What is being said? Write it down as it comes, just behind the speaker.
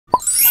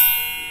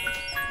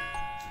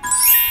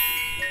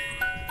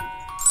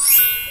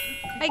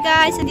Hi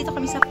guys, nandito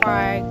kami sa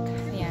park.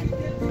 Ayan.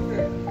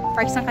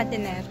 Park ng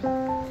Container.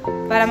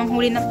 Para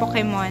manghuli ng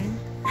Pokemon.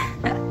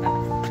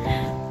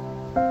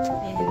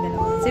 Ayan yung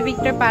dalawa. Si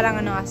Victor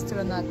parang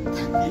astronaut.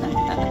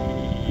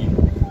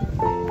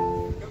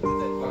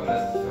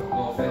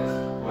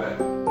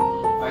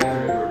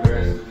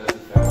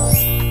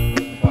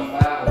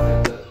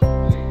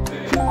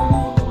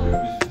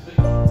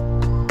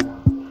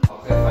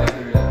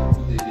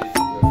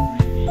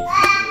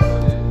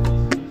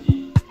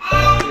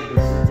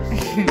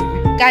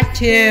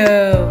 Got you.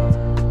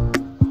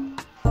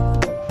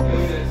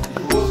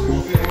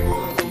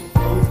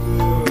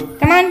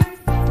 Come on.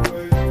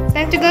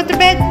 Time to go to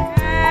bed.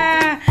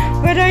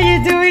 What are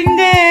you doing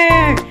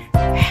there?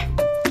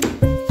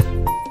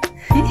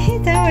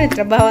 Tama na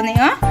trabaho na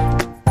yun.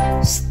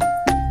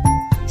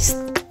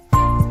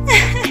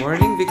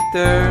 Morning,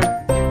 Victor.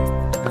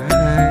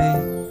 Hi.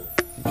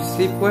 Did you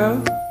sleep well?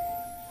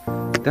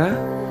 Da?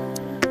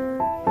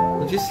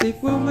 Did you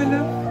sleep well, my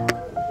love?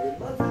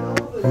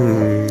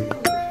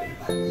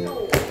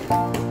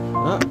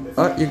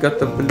 Oh, you got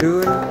the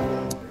balloon.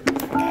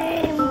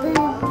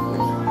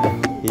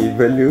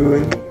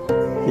 Balloon.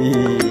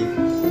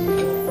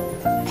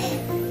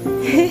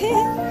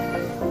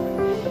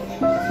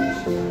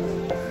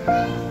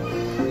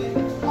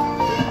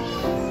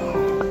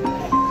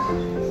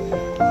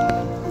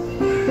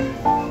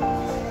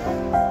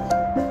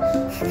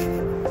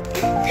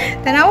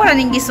 Tanaw ra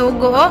ning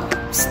gisugo oh.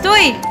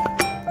 Stoy.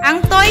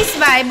 Ang toys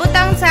ba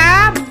ibutang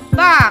sa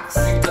box.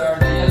 Victor,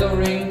 the yellow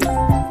ring.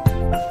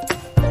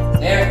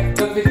 There,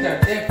 look, Victor.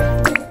 There.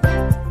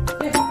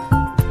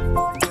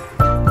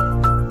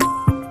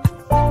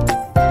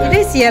 It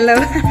is yellow.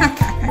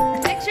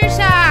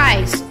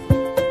 Exercise.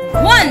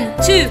 1,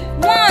 2,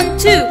 1,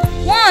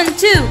 2, 1,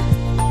 2.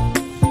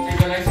 You're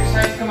gonna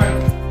exercise. Come on.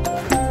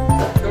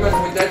 Come on,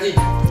 with Daddy.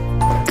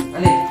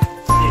 Ali.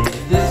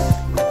 This.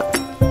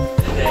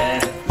 And then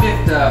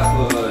lift the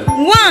foot.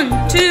 1,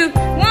 2,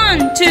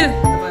 1, 2.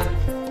 Come on.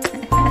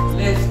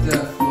 Lift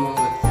the foot.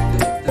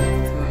 Lift the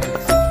foot.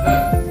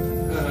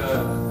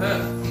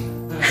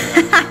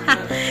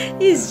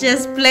 He's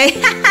just playing.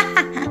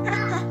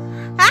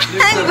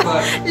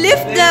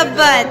 Lift the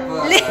butt.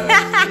 Lift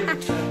the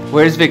butt.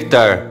 Where's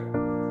Victor?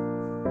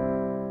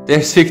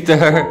 There's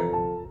Victor.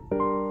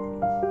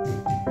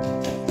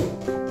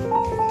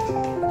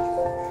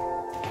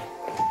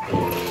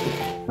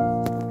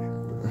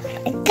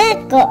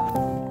 Kako.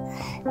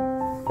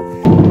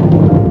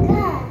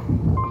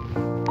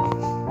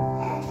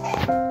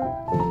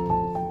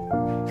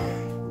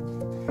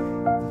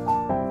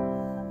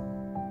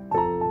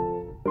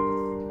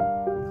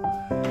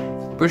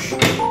 Push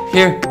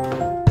here.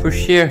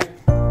 Push here.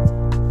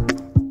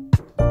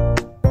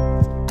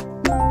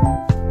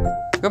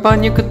 Come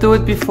on, you could do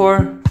it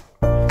before.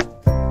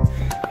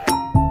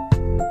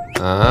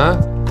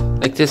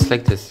 Like this,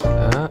 like this.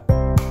 Huh?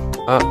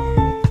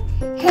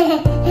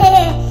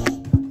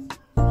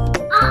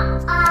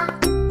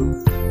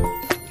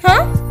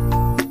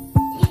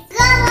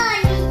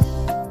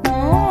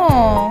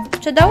 Oh,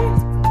 siya daw?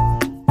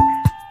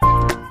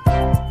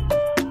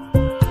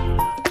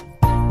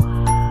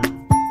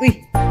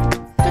 Uy,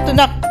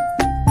 tutunak.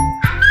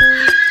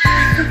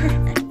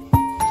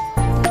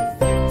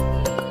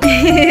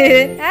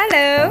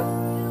 Hello.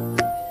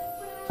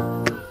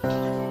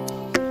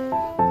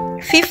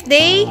 5th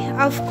day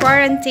of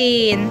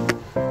quarantine.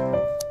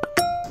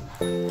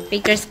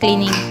 Victor's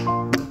cleaning.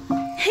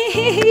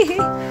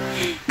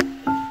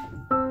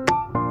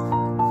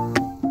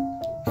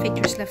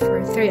 Victor slept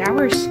for 3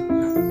 hours.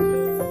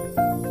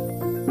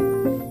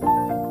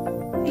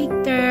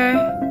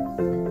 Victor,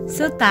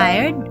 so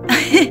tired.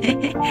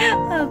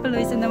 Oh,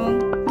 paluisan na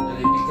mong.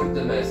 Pick up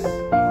the mess.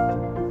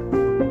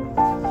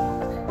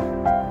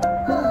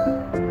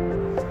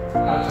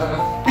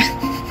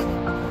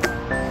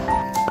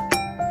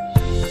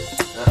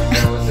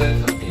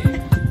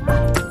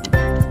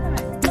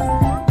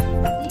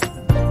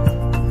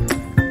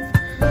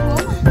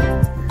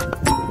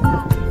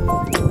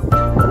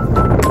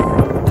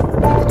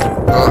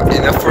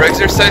 Enough for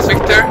exercise,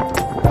 Victor?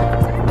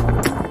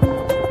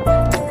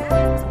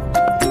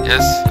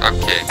 Yes?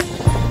 Okay.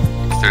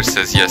 Victor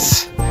says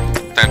yes.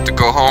 Time to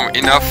go home.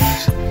 Enough.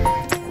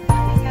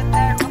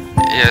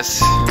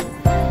 Yes.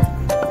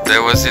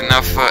 There was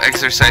enough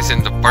exercise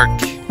in the park.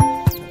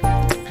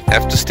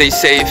 Have to stay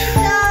safe.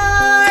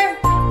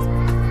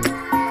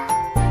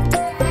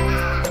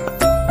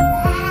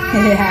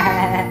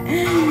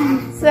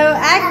 So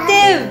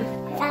active.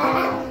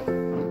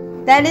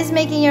 Dad is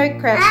making your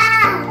crepe.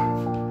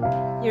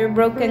 Your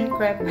broken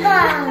crepe.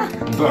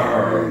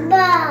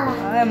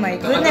 Oh my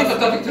goodness. No.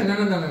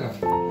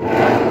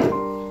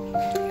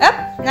 Up,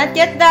 not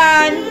yet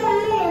done.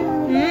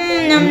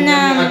 Nom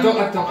nom.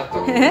 Atok.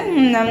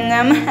 Nom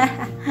nom.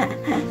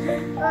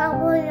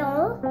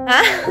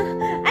 Ah,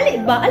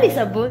 ali ba? Ali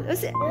sabon?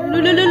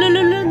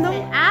 No.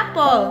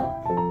 Apple.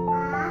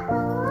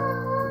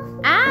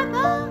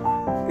 Apple.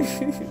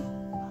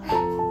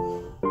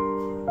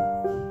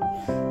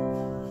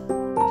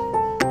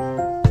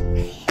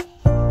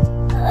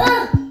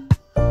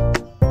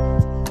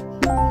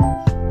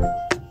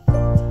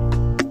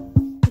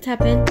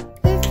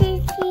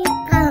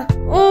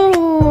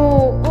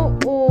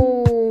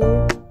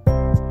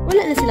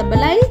 na sila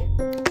balay.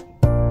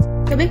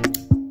 Sabi?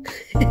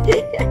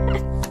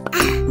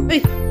 Uy!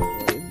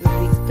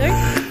 Victor?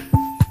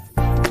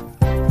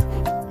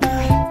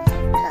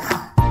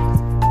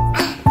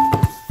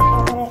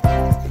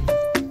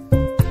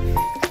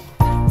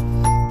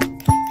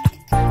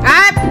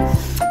 Up!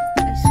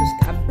 Asus,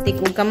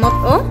 kaabtik kong kamot,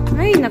 oh.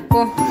 Ay,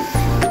 nako.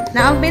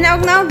 Naog,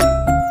 binaog, naog.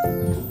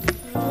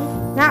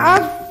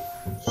 Naog.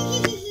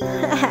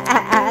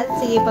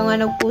 Sige,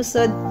 panganog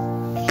pusod.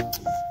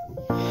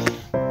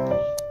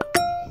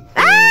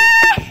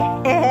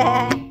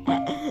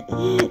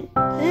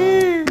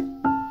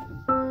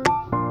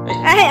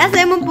 Ay,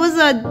 asa mo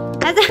pusod?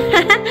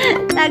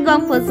 Tago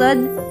ang pusod.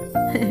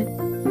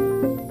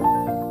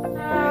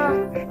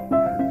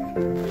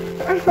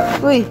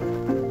 Uy.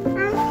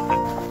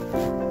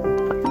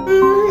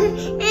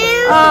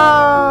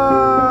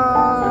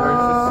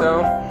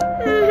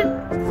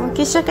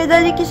 Kisha kay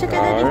dali, kisha kay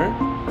dali.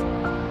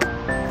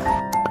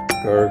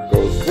 Car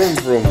goes vroom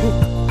vroom.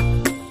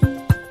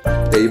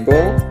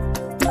 Table.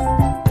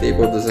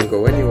 Table doesn't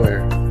go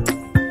anywhere.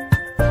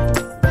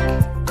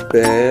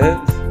 Bed.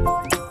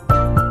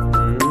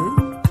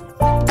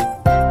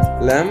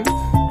 Lamp.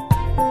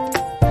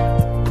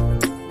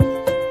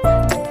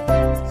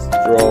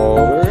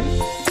 Stroller.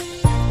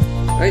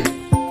 Hey,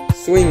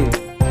 swing.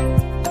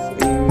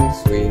 Swing,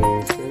 swing,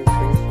 swing,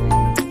 swing, swing.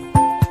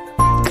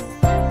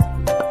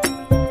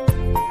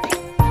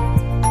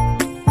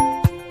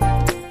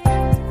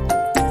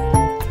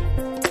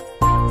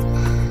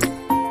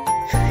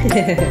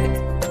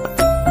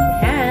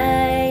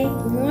 Hi,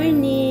 good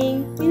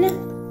morning. Yun na.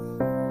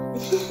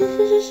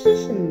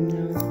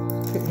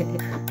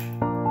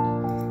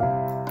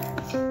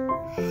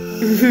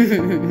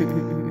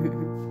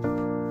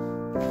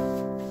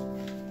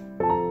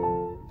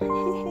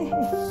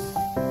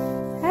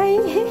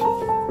 Hi.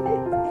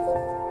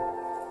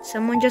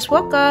 Someone just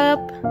woke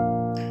up.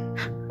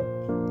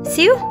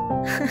 See you?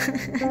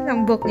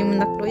 Ang buhok ni mo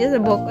nakluya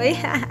sa buhok ko eh.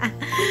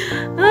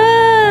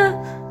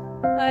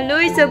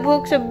 Aloy, sa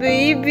buhok sa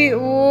baby.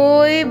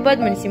 Uy,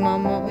 bad man si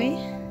mama uy.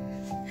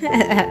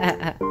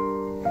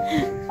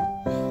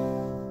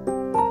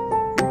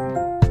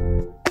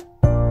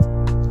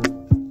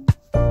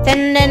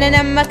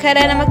 Tanana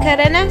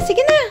makarana.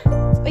 Sige na.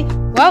 Uy,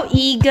 wow,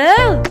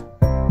 eagle.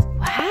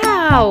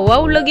 Wow,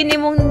 wow, lagi ni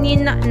mong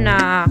nina,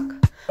 nak.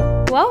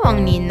 Wow,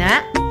 ang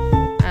nina.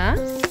 Ha?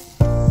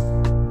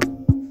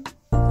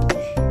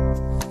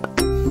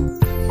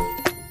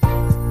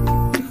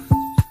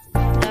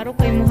 Laro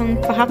kayo mukhang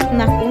pahak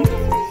na ko.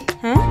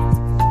 Ha?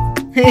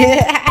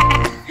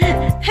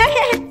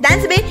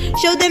 Dance, babe.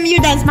 Show them your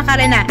dance,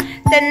 Makarena.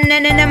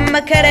 Tanana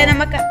makarana.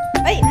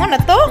 Ay, mo na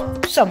to?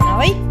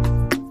 Sama, oy.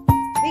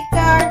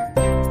 Viktor,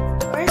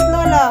 where's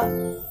Lola?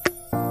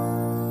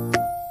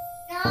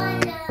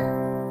 Lola.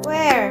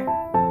 Where?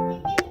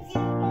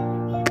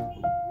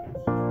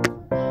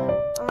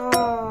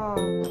 Oh.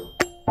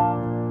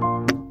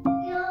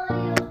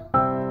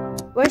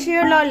 Where's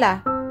your Lola?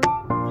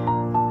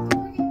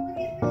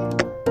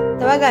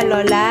 Tawaga,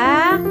 Lola.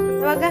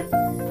 Tawaga.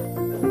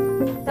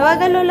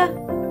 Tawaga, Lola.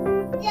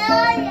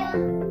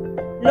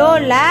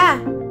 Lola.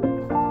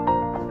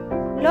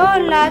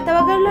 Lola.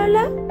 Tawaga,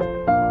 Lola.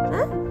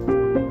 Huh?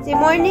 Si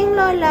morning,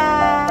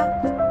 Lola.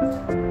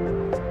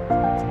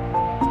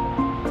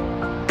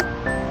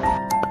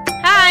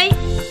 Hi.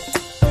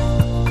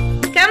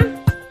 Come.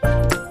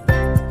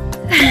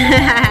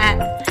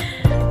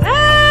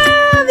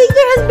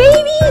 Victor has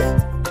babies.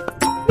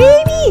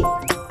 Baby.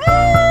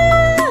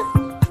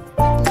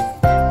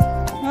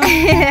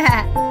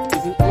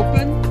 Is it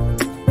open?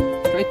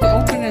 Try to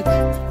open it.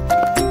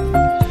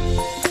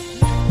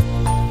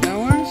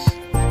 Flowers?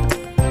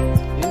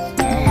 Yes,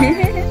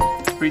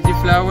 flowers. Pretty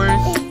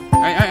flowers.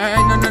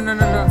 No.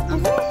 No.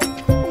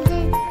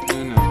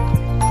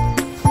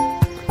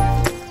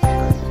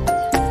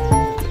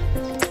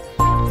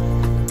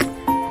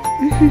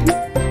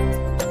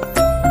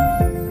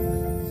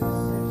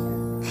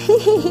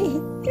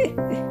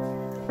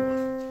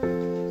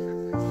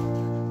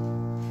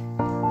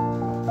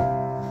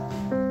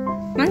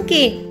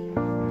 Monkey.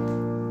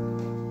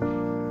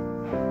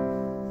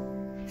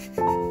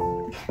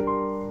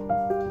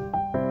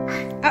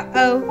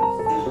 Uh-oh.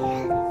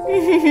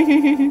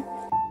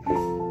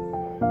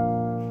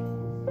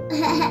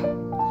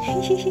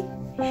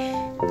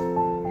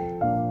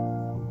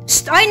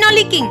 Ay, no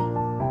licking.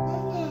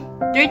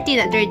 Dirty,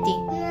 not dirty.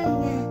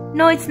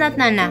 No, it's not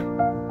Nana.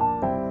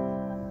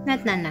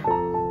 Not Nana.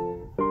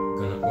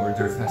 Gonna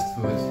order fast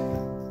food.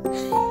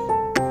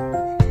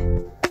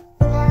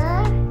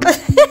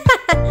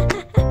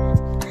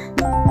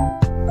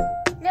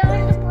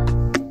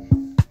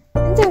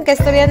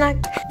 Istorya na.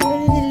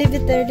 Leave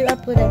it there. Leave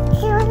up there.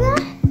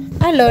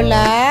 Ah,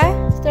 Lola.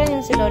 Istorya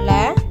niyo si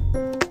Lola.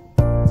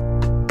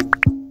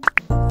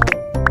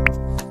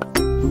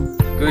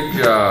 Good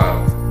job.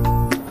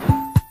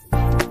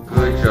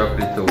 Good job,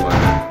 little one.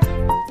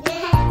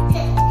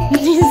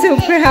 He's so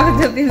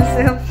proud of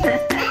himself.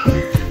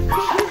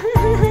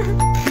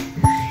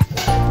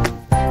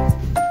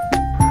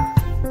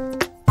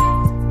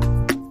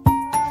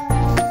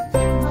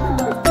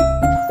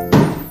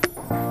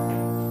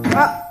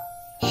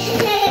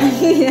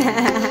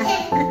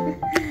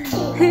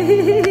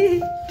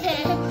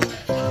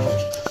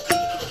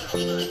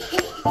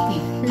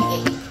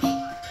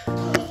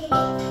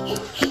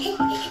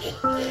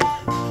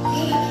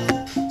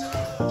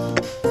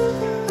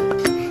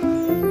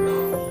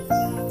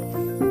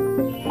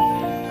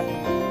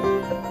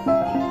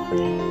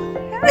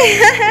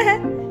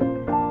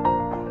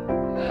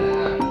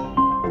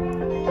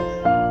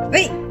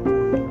 Wait.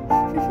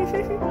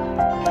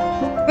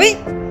 Wait.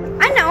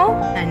 Ano?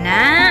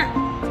 Nana.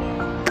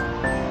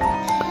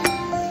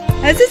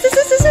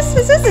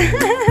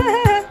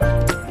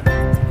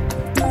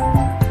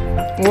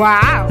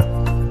 Wow.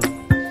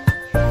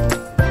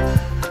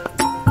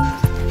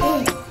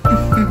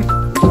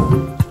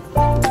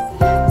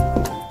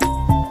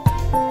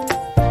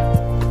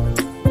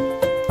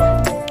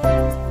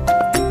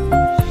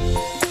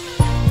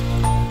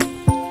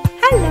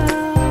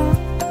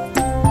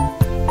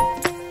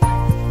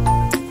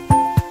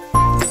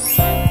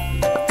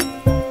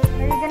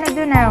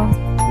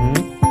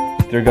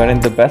 Victor got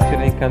in the basket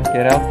and he can't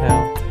get out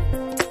now.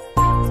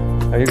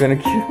 Are you gonna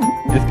keep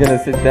just gonna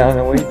sit down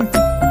and wait?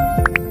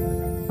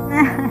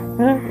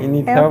 You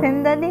need help? Help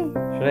him, Daddy.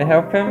 Should I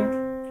help him?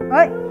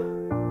 Ay!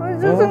 Oh,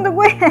 susundog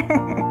ko eh.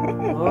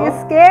 He's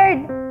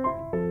scared.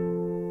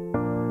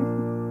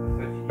 That's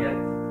what you get.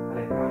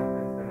 My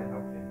husband's gonna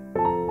help him.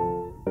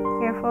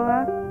 Careful,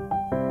 huh?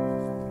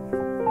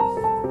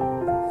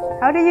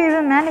 How did you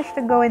even manage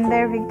to go in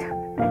there, Victor?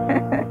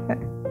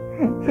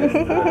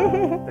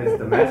 That's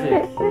the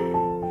magic.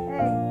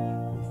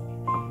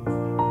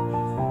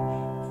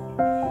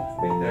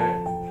 Victor.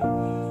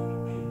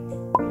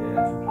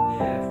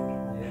 Yeah.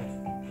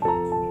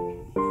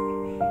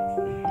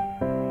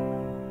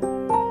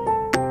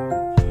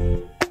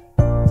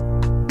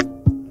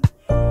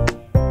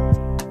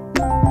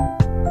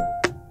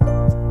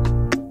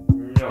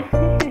 No.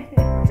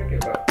 Okay,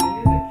 but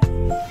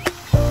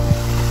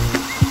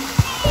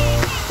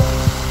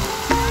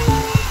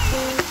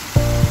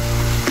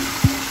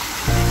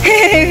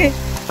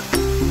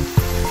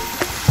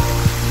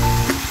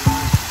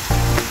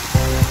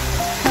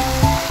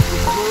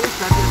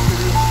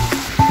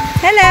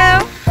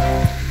Hello!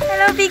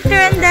 Hello, Victor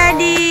and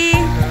Daddy!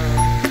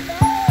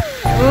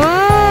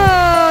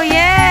 Oh,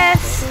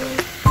 yes!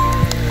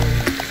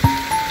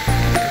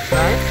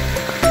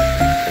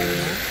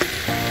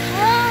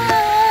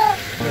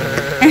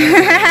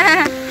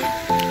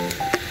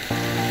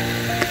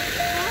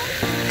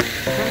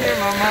 Come here,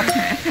 Mama.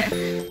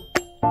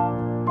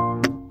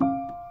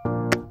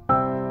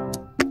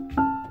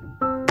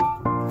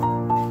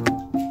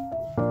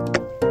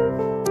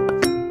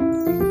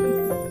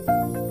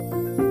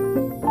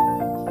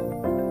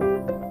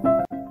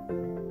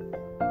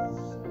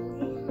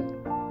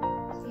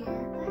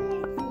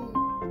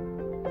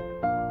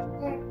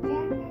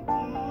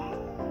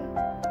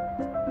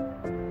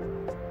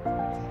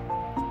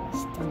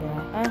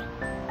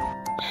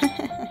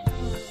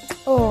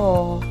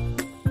 Oh,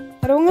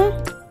 araw nga.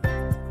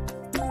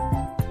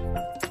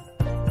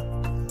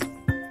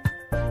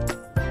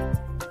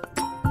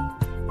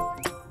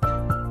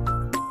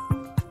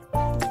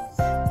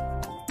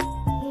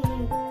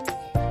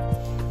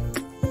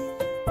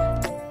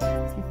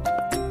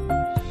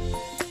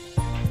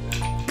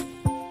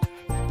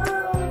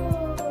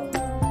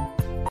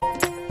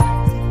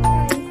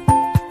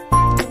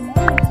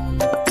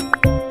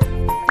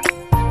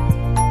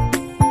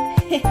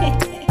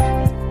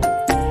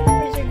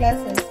 Where's your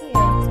glasses? Here.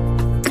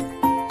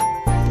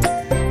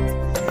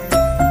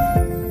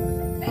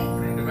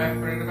 Bring the back.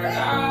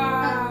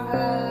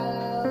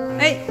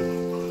 Hey.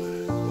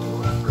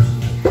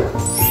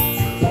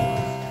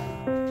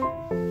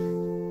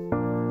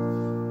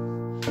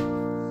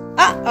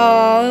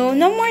 Uh-oh,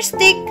 no more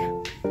stick.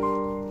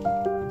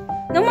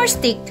 No more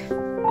stick.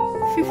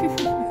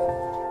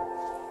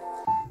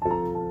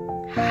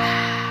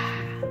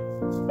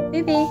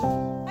 Baby.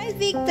 Hi,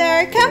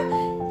 Victor. Come.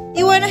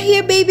 You wanna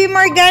hear Baby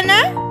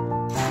Morgana?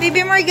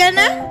 Baby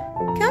Morgana?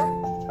 Come.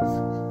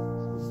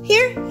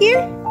 Here.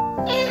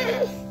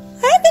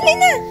 Dali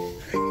na.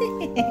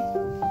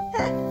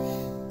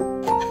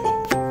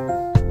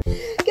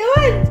 Go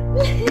on.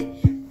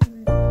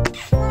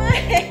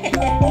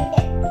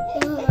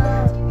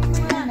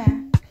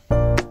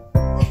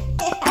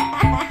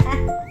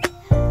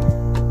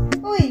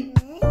 Uy.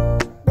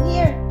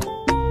 Here.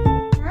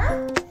 Huh?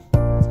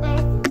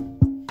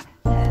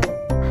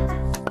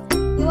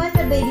 You want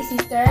a baby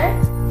sister?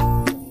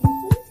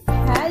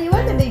 Huh? You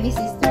want a baby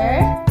sister?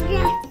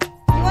 You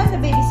want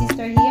a baby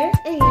sister here?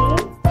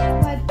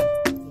 What?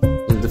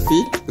 The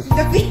feet?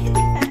 The feet.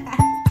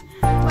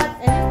 What?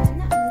 Like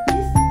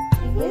this?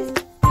 Like this?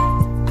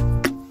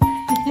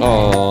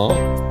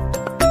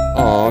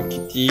 Aww,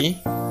 kitty.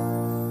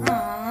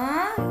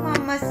 Aww,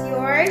 mama's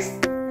yours.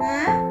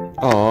 Huh?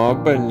 Aww,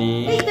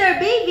 bunny. Victor,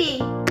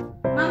 baby.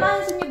 Mama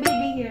has a new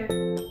baby here.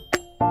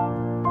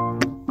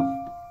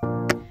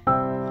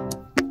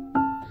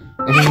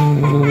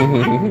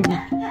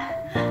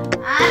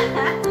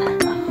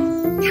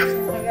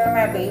 You're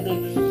my baby.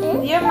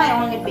 You're my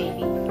only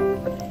baby.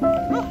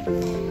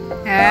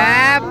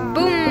 Ah,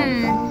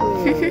 boom.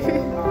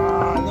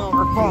 No,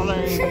 we're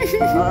falling.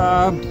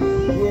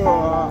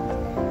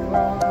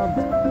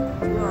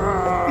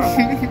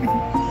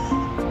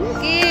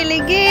 Okay,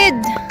 ligid.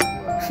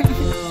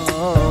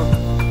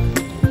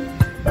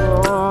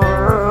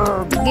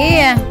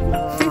 Yeah.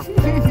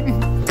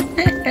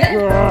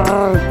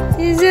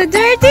 He's so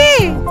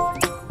dirty.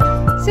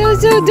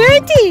 So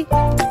dirty.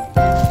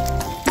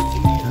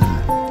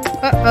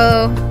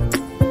 Uh-oh.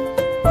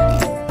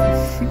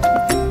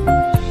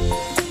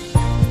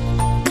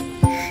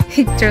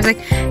 Victor's like,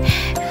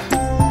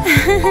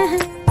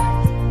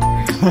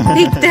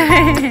 Victor.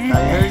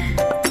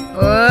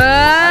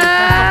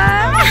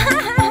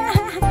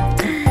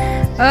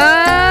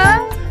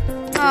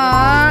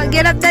 Oh,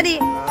 get up, Daddy.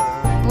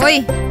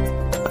 Oi,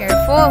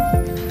 careful.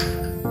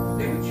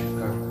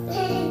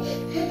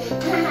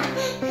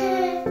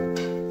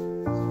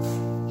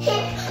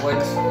 What?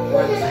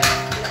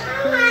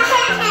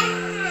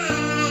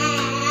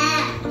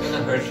 You're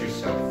gonna hurt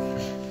yourself.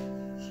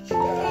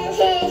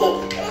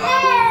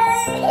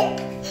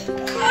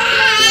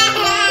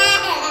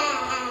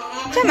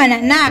 Come on,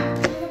 anak.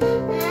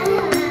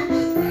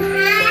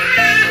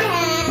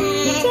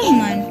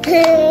 Come on.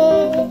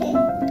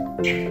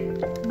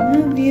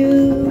 Love you.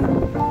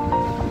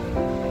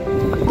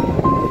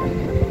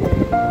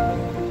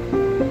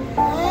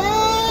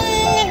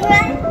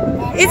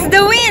 It's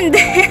the wind.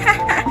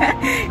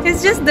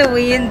 It's just the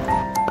wind.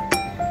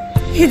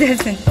 He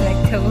doesn't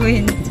like the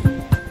wind.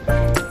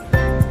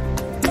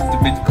 It's a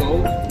bit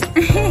cold.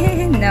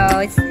 No,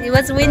 it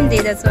was windy,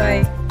 that's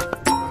why.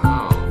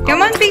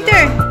 Come on,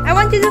 Victor. I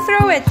want you to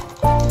throw it.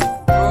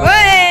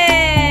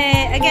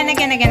 Way! Again.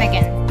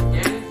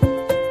 Yes.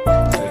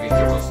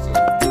 Victor wants to.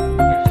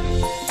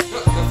 No,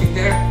 nothing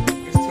there.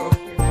 You're still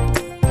here.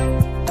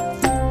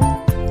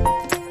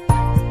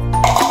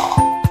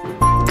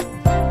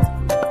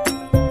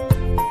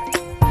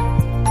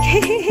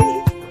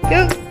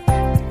 Go.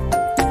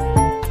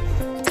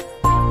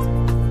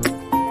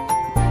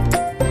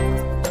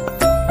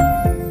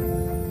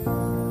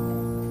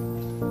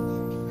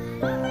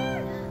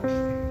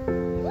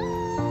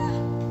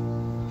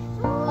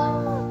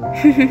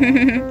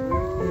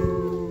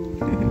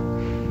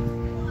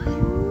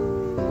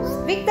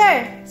 Victor,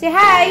 say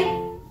hi.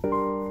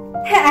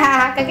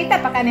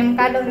 Kakita pa kanim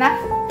kadong na.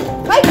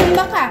 Ay,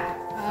 tumba ka.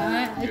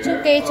 It's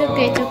okay.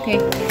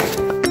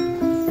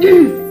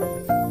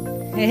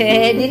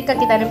 Dili ka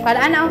kita nim kada.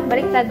 Ano,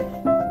 baliktad.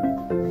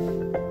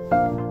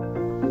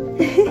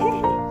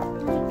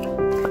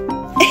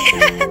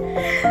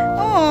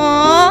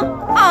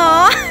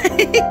 Aww.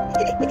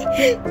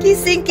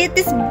 Kissing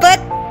Kitty's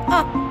butt.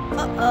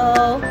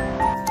 Uh-oh.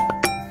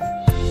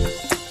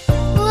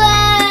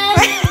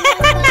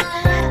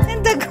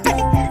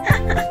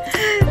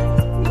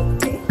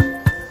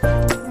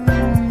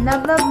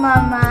 Love,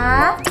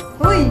 mama.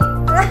 Uy.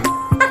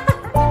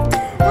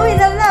 Uy,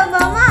 love,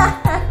 mama.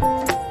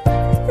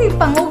 Ay,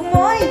 pangog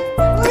mo, oy.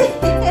 Uy.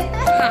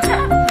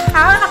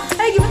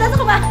 Ay, gibutan sa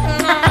kuma.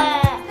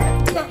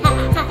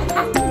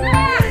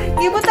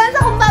 Gibutan sa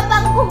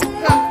kumbabangkog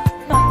mo.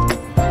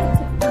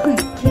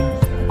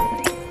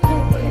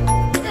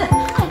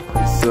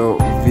 So,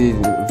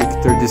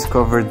 Victor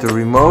discovered the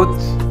remote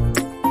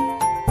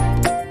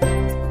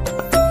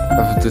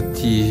of the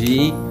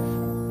TV.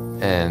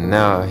 And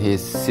now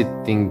he's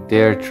sitting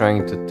there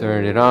trying to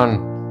turn it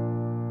on.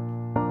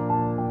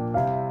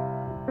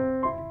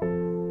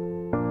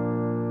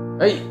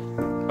 Hey!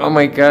 Oh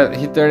my god,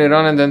 he turned it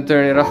on and then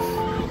turned it off.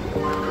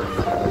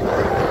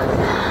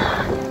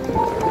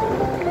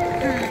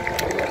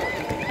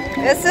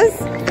 This is...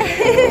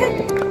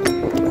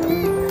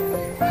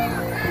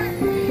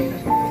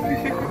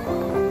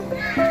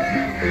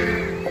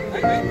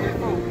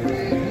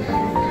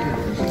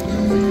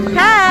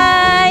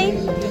 Hi!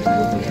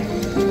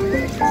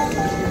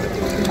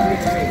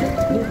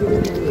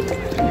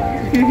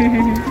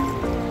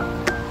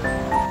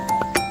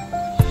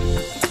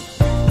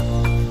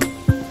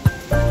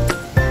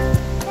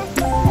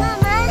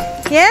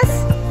 Yes?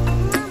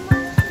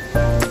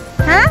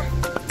 Huh?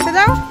 Sit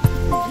down?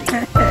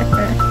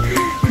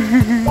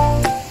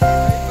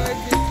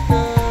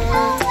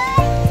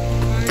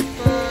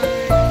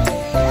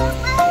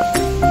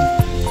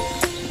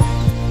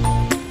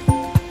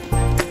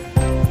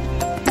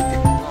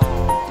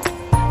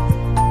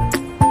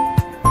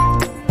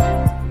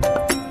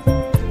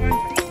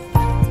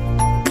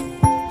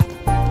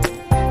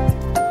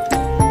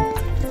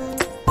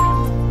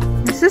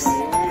 Sus.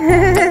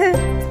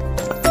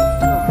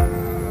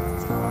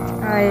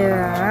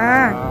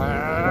 Ayan.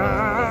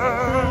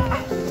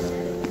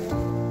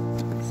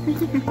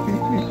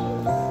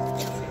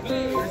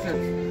 Listen,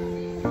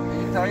 are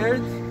you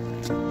tired?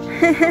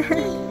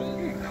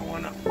 I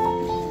wanna.